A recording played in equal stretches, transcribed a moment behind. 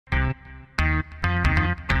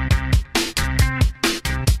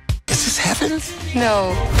dolphins?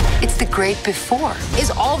 No, it's the great before.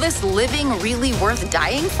 Is all this living really worth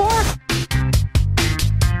dying for?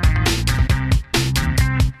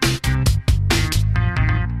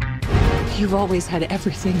 You've always had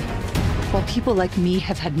everything, while people like me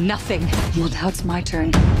have had nothing. Well, now it's my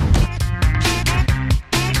turn.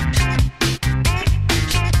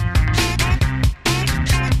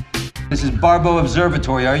 This is Barbo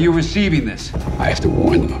Observatory. Are you receiving this? I have to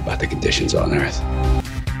warn them about the conditions on Earth.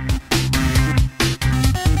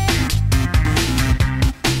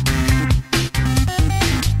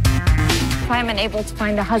 If I'm unable to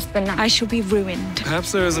find a husband, I shall be ruined.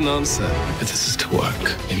 Perhaps there is an answer. If this is to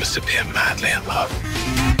work, you must appear madly in love.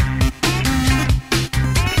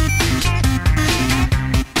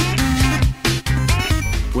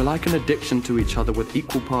 We're like an addiction to each other with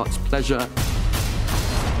equal parts pleasure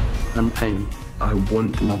and pain. I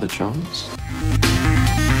want another chance.